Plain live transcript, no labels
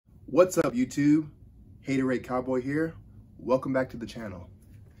What's up, YouTube? Haterade Cowboy here. Welcome back to the channel.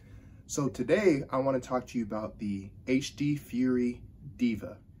 So today I want to talk to you about the HD Fury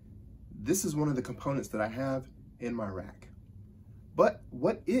Diva. This is one of the components that I have in my rack. But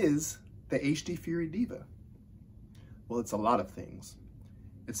what is the HD Fury Diva? Well, it's a lot of things.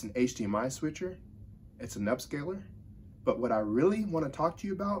 It's an HDMI switcher, it's an upscaler, but what I really want to talk to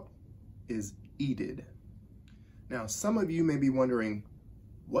you about is EDID. Now, some of you may be wondering,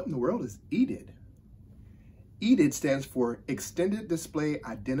 what in the world is EDID? EDID stands for Extended Display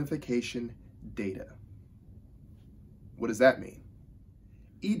Identification Data. What does that mean?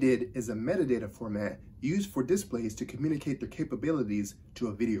 EDID is a metadata format used for displays to communicate their capabilities to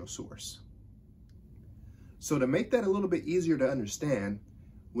a video source. So to make that a little bit easier to understand,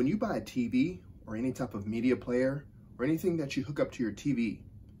 when you buy a TV or any type of media player or anything that you hook up to your TV,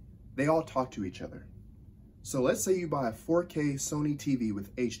 they all talk to each other. So let's say you buy a 4K Sony TV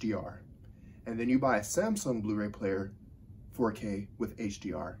with HDR, and then you buy a Samsung Blu-ray player 4K with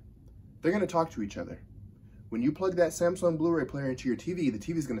HDR. They're gonna talk to each other. When you plug that Samsung Blu-ray player into your TV, the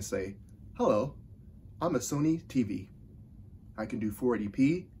TV's gonna say, hello, I'm a Sony TV. I can do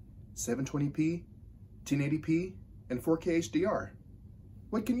 480p, 720p, 1080p, and 4K HDR.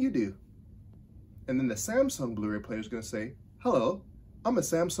 What can you do? And then the Samsung Blu-ray player is gonna say, hello, I'm a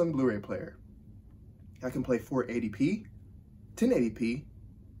Samsung Blu-ray player. I can play 480p, 1080p,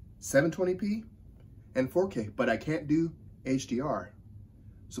 720p, and 4K, but I can't do HDR.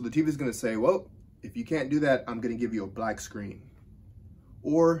 So the TV is gonna say, well, if you can't do that, I'm gonna give you a black screen.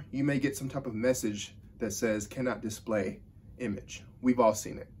 Or you may get some type of message that says cannot display image. We've all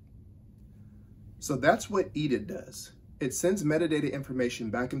seen it. So that's what EDID does. It sends metadata information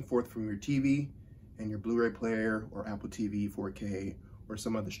back and forth from your TV and your Blu-ray player or Apple TV 4K or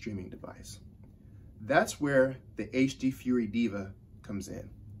some other streaming device. That's where the HD Fury Diva comes in.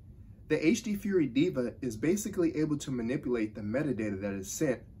 The HD Fury Diva is basically able to manipulate the metadata that is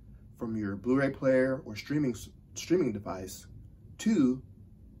sent from your Blu-ray player or streaming device to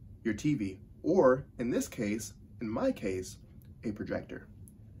your TV, or in this case, in my case, a projector.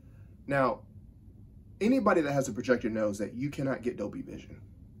 Now, anybody that has a projector knows that you cannot get Dolby Vision.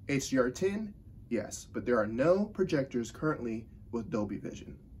 HDR10, yes, but there are no projectors currently with Dolby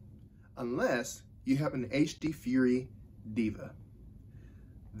Vision, unless you have an HD Fury Diva.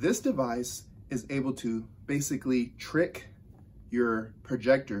 This device is able to basically trick your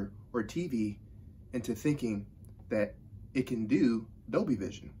projector or TV into thinking that it can do Dolby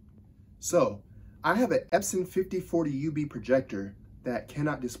Vision. So I have an Epson 5040 UB projector that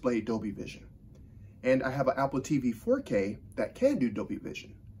cannot display Dolby Vision. And I have an Apple TV 4K that can do Dolby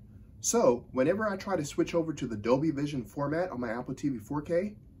Vision. So whenever I try to switch over to the Dolby Vision format on my Apple TV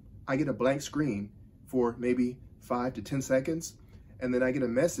 4K, I get a blank screen for maybe 5 to 10 seconds, and then I get a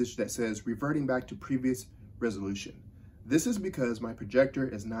message that says reverting back to previous resolution. This is because my projector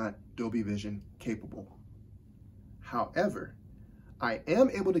is not Dolby Vision capable. However, I am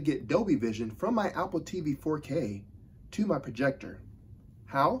able to get Dolby Vision from my Apple TV 4K to my projector.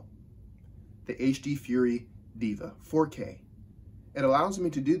 How? The HD Fury Diva 4K. It allows me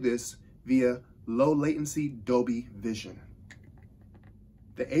to do this via low latency Dolby Vision.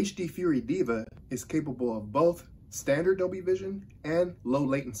 The HD Fury Diva is capable of both standard Dolby Vision and low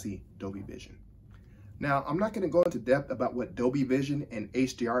latency Dolby Vision. Now, I'm not going to go into depth about what Dolby Vision and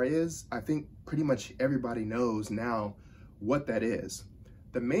HDR is. I think pretty much everybody knows now what that is.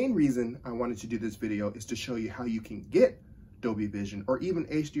 The main reason I wanted to do this video is to show you how you can get Dolby Vision or even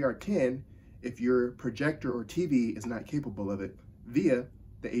HDR10 if your projector or TV is not capable of it via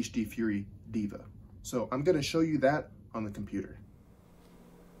the HD Fury Diva. So I'm going to show you that on the computer.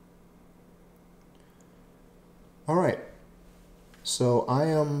 All right, so I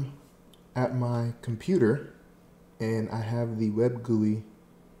am at my computer and I have the web GUI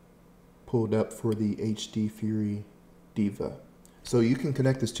pulled up for the HD Fury Diva. So you can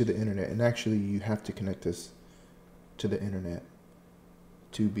connect this to the internet, and actually you have to connect this to the internet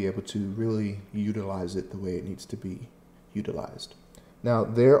to be able to really utilize it the way it needs to be utilized. Now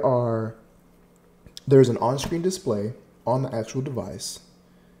there's an on-screen display on the actual device.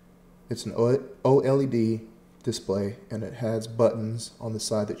 It's an OLED display, and it has buttons on the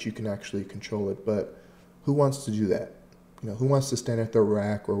side that you can actually control it. But who wants to do that? You know, who wants to stand at the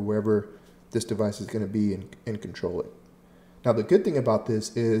rack or wherever this device is going to be and control it? Now, the good thing about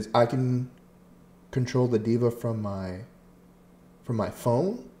this is I can control the Diva from my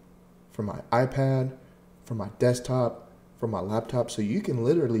phone, from my iPad, from my desktop, from my laptop. So you can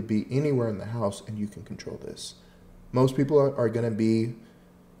literally be anywhere in the house and you can control this. Most people are going to be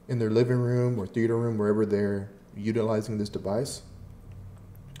in their living room or theater room, wherever they're utilizing this device.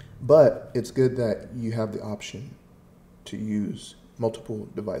 But it's good that you have the option to use multiple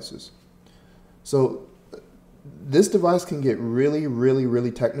devices. So this device can get really, really,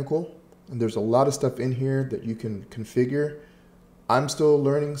 really technical. And there's a lot of stuff in here that you can configure. I'm still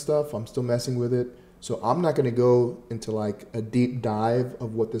learning stuff. I'm still messing with it. So I'm not going to go into like a deep dive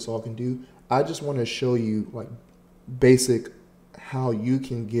of what this all can do. I just want to show you like basic how you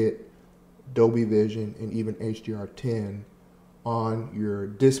can get Dolby Vision and even HDR10 on your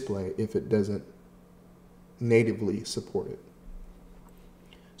display if it doesn't natively support it.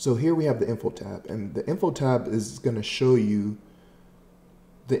 So here we have the info tab, and the info tab is going to show you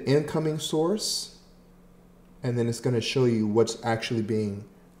the incoming source, and then it's going to show you what's actually being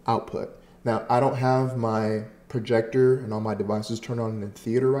output. Now, I don't have my projector and all my devices turned on in the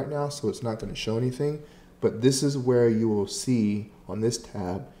theater right now, so it's not going to show anything, but this is where you will see on this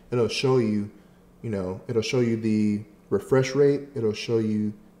tab, it'll show you, it'll show you the refresh rate, it'll show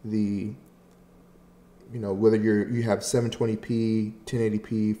you the, whether you have 720p,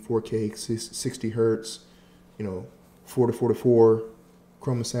 1080p, 4K, 60 hertz, 4 to 4 to 4,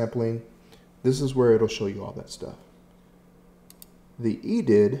 chroma sampling. This is where it'll show you all that stuff. The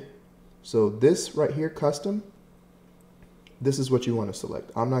EDID, so this right here, custom, this is what you want to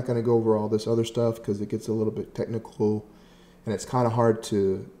select. I'm not going to go over all this other stuff because it gets a little bit technical and it's kind of hard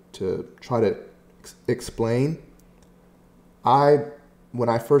to try to explain. When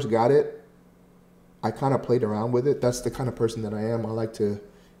I first got it, I kind of played around with it. That's the kind of person that I am. I like to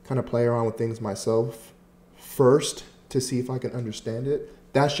kind of play around with things myself first to see if I can understand it.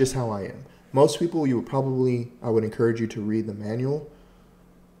 That's just how I am. Most people, I would encourage you to read the manual.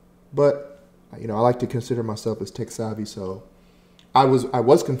 But, I like to consider myself as tech savvy, so I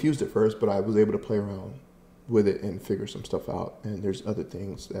was confused at first, but I was able to play around with it and figure some stuff out. And there's other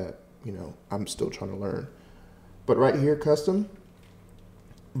things that, I'm still trying to learn. But right here, custom,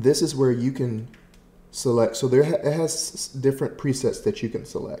 this is where you can select. So it has different presets that you can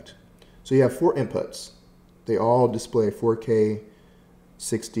select. So you have 4 inputs. They all display 4K,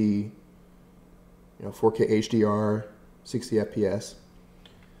 60, 4K HDR, 60 FPS.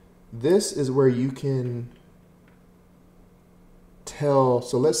 This is where you can tell.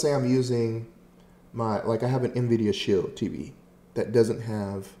 So let's say I'm using I have an NVIDIA Shield TV that doesn't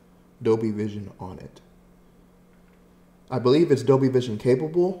have Dolby Vision on it. I believe it's Dolby Vision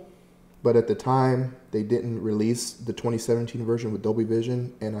capable, but at the time they didn't release the 2017 version with Dolby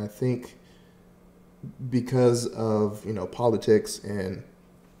Vision, and I think because of politics, and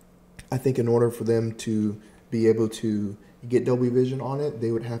I think in order for them to be able to get Dolby Vision on it,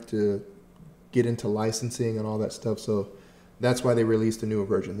 they would have to get into licensing and all that stuff. So that's why they released the newer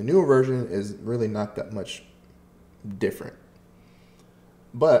version. The newer version is really not that much different,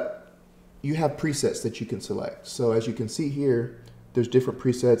 but you have presets that you can select. So as you can see here, there's different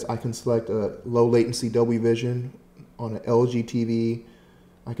presets. I can select a low latency Dolby Vision on an LG TV.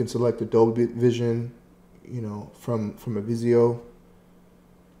 I can select a Dolby Vision, from a Vizio,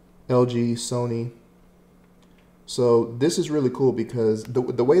 LG, Sony. So this is really cool because the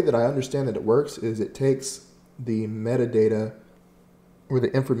way that I understand that it works is it takes the metadata or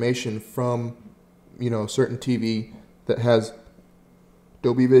the information from, a certain TV that has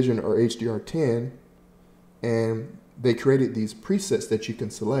Dolby Vision or HDR10, and they created these presets that you can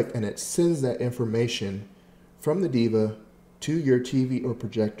select, and it sends that information from the Diva to your TV or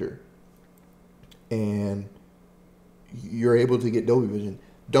projector, and you're able to get Dolby Vision.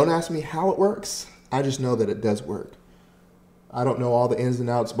 Don't ask me how it works. I just know that it does work. I don't know all the ins and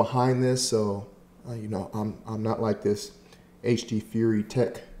outs behind this, so I'm not like this HD Fury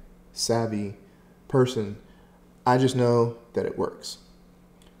tech savvy person. I just know that it works.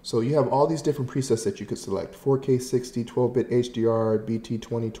 So you have all these different presets that you could select: 4K 60, 12-bit HDR, BT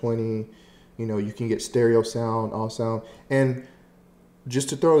 2020. You can get stereo sound, all sound. And just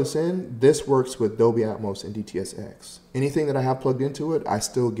to throw this in, this works with Dolby Atmos and DTS:X. Anything that I have plugged into it, I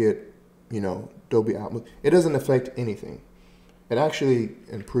still get, Dolby Atmos. It doesn't affect anything. It actually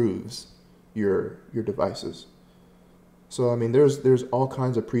improves your devices. So there's all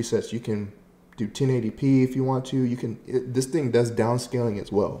kinds of presets. You can do 1080p if you want to. This thing does downscaling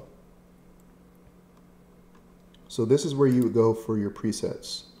as well. So this is where you would go for your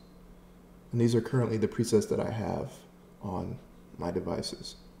presets. And these are currently the presets that I have on my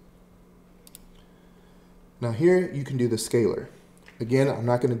devices. Now here you can do the scaler. Again, I'm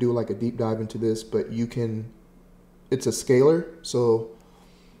not going to do like a deep dive into this, but it's a scaler. So,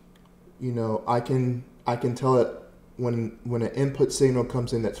 I can tell it when an input signal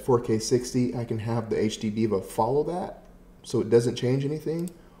comes in that's 4K 60, I can have the HD Diva follow that so it doesn't change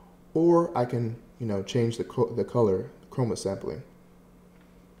anything, or I can, change the color, chroma sampling.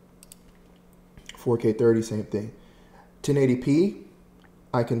 4K 30, same thing. 1080p,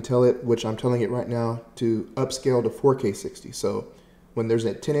 I can tell it, which I'm telling it right now, to upscale to 4K 60. So when there's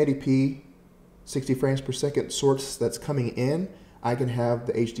a 1080p 60 frames per second source that's coming in, I can have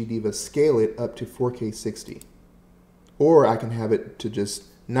the HD Diva scale it up to 4K 60. Or I can have it to just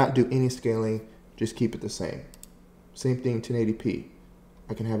not do any scaling, just keep it the same. Same thing, 1080p.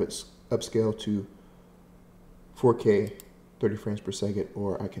 I can have it upscale to 4K 30 frames per second,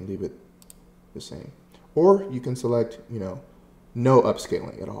 or I can leave it the same. Or you can select, no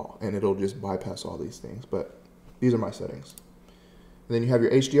upscaling at all, and it'll just bypass all these things. But these are my settings. And then you have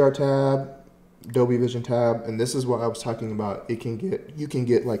your HDR tab, Dolby Vision tab, and this is what I was talking about. You can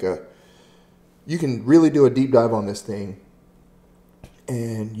really do a deep dive on this thing,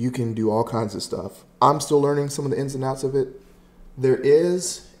 and you can do all kinds of stuff. I'm still learning some of the ins and outs of it. There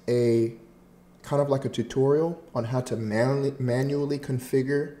is a kind of like a tutorial on how to manually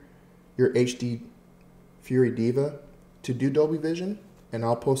configure your HD Fury Diva to do Dolby Vision, and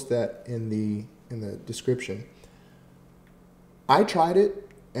I'll post that in the description. I tried it,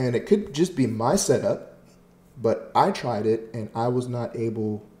 and it could just be my setup, but I tried it and I was not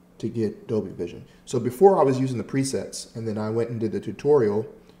able to get Dolby Vision. So before I was using the presets, and then I went and did the tutorial,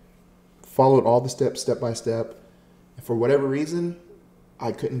 followed all the steps step by step, and for whatever reason,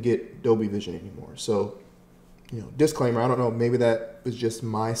 I couldn't get Dolby Vision anymore. So, disclaimer, I don't know, maybe that was just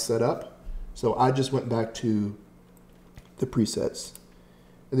my setup. So I just went back to the presets.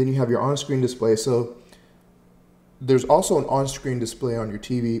 And then you have your on-screen display. So there's also an on-screen display on your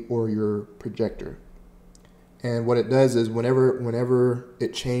TV or your projector. And what it does is whenever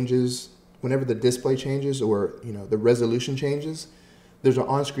it changes, whenever the display changes or the resolution changes, there's an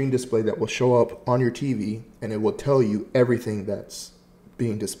on-screen display that will show up on your TV, and it will tell you everything that's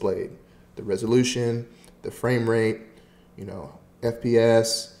being displayed. The resolution, the frame rate,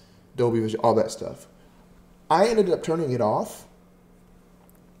 FPS, Dolby Vision, all that stuff. I ended up turning it off.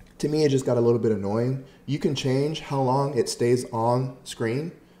 To me, it just got a little bit annoying. You can change how long it stays on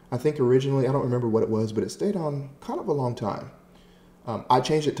screen. I think originally, I don't remember what it was, but it stayed on kind of a long time. I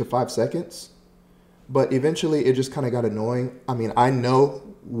changed it to 5 seconds, but eventually it just kind of got annoying. I mean, I know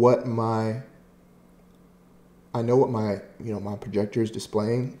what my my projector is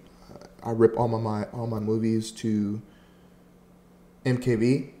displaying. I rip all my movies to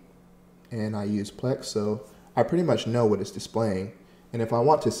MKV, and I use Plex, so I pretty much know what it's displaying. And if I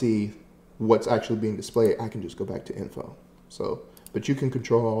want to see what's actually being displayed, I can just go back to info. So, but you can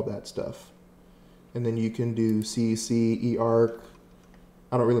control all that stuff. And then you can do CEC, eArc.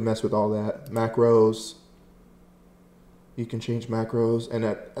 I don't really mess with all that. Macros. You can change macros. And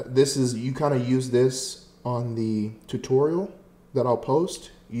you kind of use this on the tutorial that I'll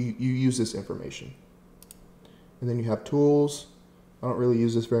post. You use this information. And then you have tools. I don't really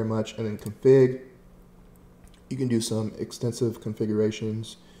use this very much. And then config. You can do some extensive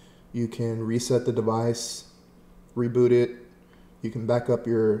configurations. You can reset the device, reboot it. You can back up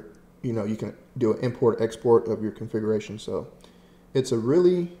your, you can do an import export of your configuration. So it's a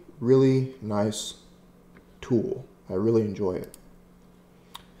really, really nice tool. I really enjoy it.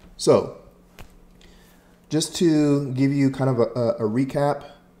 So just to give you kind of a recap,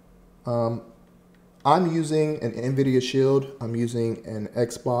 I'm using an NVIDIA Shield. I'm using an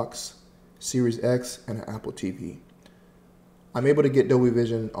Xbox Series X and an Apple TV. I'm able to get Dolby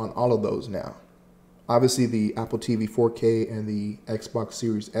Vision on all of those now. Obviously the Apple TV 4K and the Xbox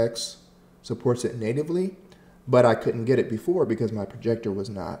Series X supports it natively, but I couldn't get it before because my projector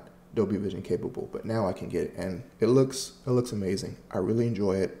was not Dolby Vision capable, but now I can get it, and it looks amazing. I really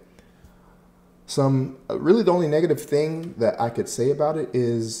enjoy it. Really the only negative thing that I could say about it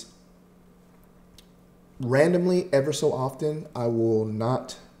is randomly, ever so often, I will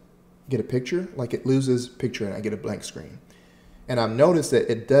not get a picture, like it loses picture and I get a blank screen. And I've noticed that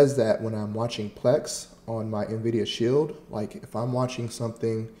it does that when I'm watching Plex on my NVIDIA Shield. Like if I'm watching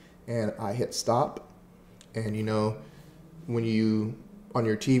something and I hit stop, and when you, on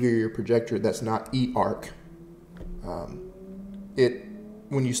your TV or your projector that's not eArc,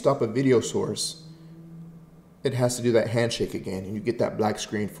 when you stop a video source, it has to do that handshake again, and you get that black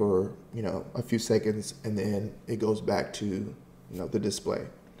screen for a few seconds, and then it goes back to the display.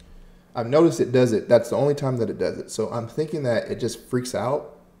 I've noticed it does it. That's the only time that it does it. So I'm thinking that it just freaks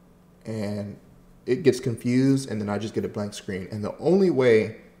out and it gets confused, and then I just get a blank screen. And the only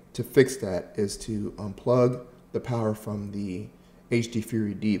way to fix that is to unplug the power from the HD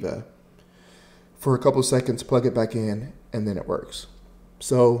Fury Diva for a couple seconds, plug it back in, and then it works.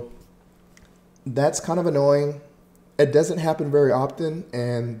 So that's kind of annoying. It doesn't happen very often,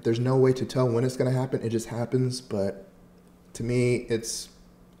 and there's no way to tell when it's going to happen. It just happens. But to me, it's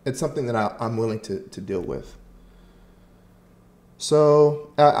it's something that I'm willing to deal with.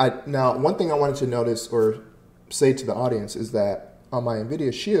 So now one thing I wanted to notice or say to the audience is that on my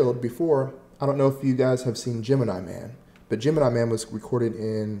NVIDIA Shield before, I don't know if you guys have seen Gemini Man, but Gemini Man was recorded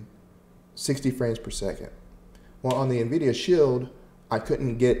in 60 frames per second. Well, on the NVIDIA Shield, I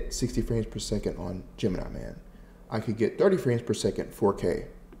couldn't get 60 frames per second on Gemini Man. I could get 30 frames per second 4K.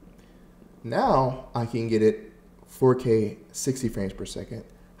 Now I can get it 4K 60 frames per second.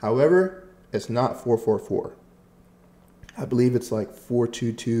 However, it's not 444. I believe it's like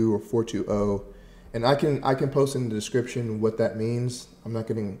 422 or 420. And I can post in the description what that means. I'm not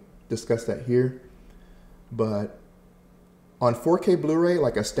going to discuss that here. But on 4K Blu-ray,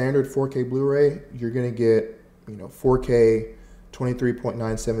 like a standard 4K Blu-ray, you're going to get, 4K,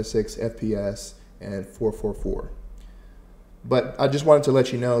 23.976 FPS, and 444. But I just wanted to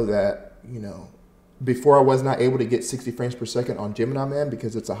let you know that, before I was not able to get 60 frames per second on Gemini Man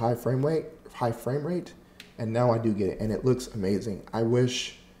because it's a high frame rate, and now I do get it, and it looks amazing. I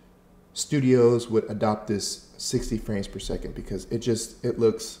wish studios would adopt this 60 frames per second because it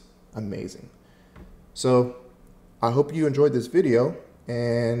looks amazing. So I hope you enjoyed this video,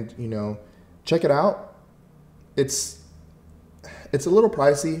 and check it out. It's a little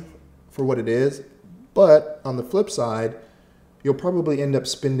pricey for what it is, but on the flip side, you'll probably end up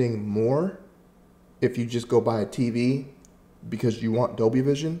spending more if you just go buy a TV because you want Dolby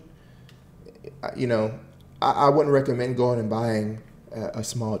Vision. I wouldn't recommend going and buying a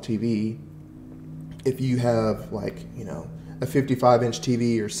small TV if you have a 55-inch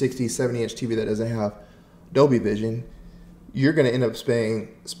TV or 60, 70-inch TV that doesn't have Dolby Vision. You're going to end up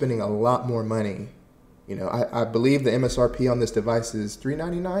spending a lot more money. I believe the MSRP on this device is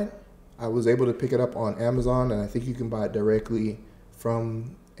 $399. I was able to pick it up on Amazon, and I think you can buy it directly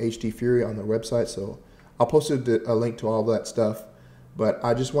from HD Fury on their website. So I'll post a link to all that stuff. But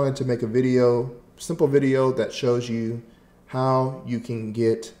I just wanted to make a simple video that shows you how you can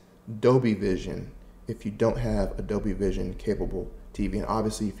get Dolby Vision if you don't have a Dolby Vision capable TV. And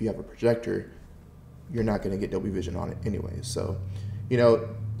obviously, if you have a projector, you're not going to get Dolby Vision on it anyways. So,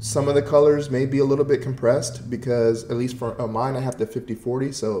 some of the colors may be a little bit compressed because, at least for mine, I have the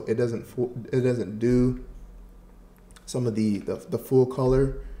 50/40, so it doesn't do some of the full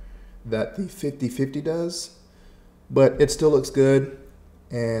color that the 50/50 does, but it still looks good,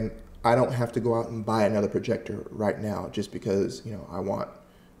 and I don't have to go out and buy another projector right now just because I want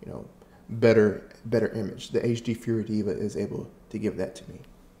better image. The HD Fury Diva is able to give that to me.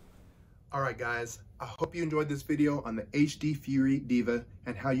 All right, guys, I hope you enjoyed this video on the HD Fury Diva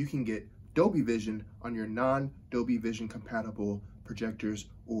and how you can get Dolby Vision on your non-Dolby Vision compatible projectors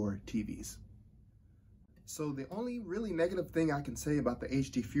or TVs. So the only really negative thing I can say about the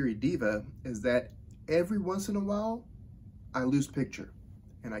HD Fury Diva is that every once in a while, I lose picture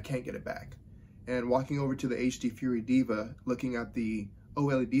and I can't get it back. And walking over to the HD Fury Diva, looking at the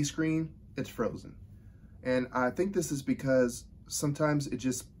OLED screen, it's frozen. And I think this is because sometimes it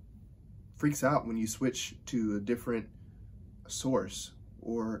just freaks out when you switch to a different source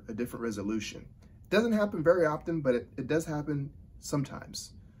or a different resolution. It doesn't happen very often, but it does happen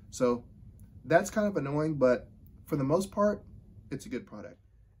sometimes. So that's kind of annoying, but for the most part, it's a good product.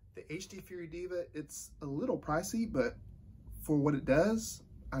 The HD Fury Diva, it's a little pricey, but for what it does,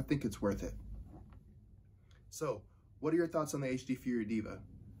 I think it's worth it. So what are your thoughts on the HD Fury Diva?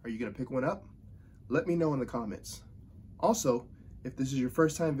 Are you gonna pick one up? Let me know in the comments. Also, if this is your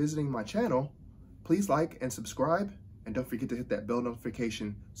first time visiting my channel, please like and subscribe, and don't forget to hit that bell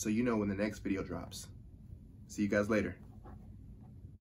notification so you know when the next video drops. See you guys later.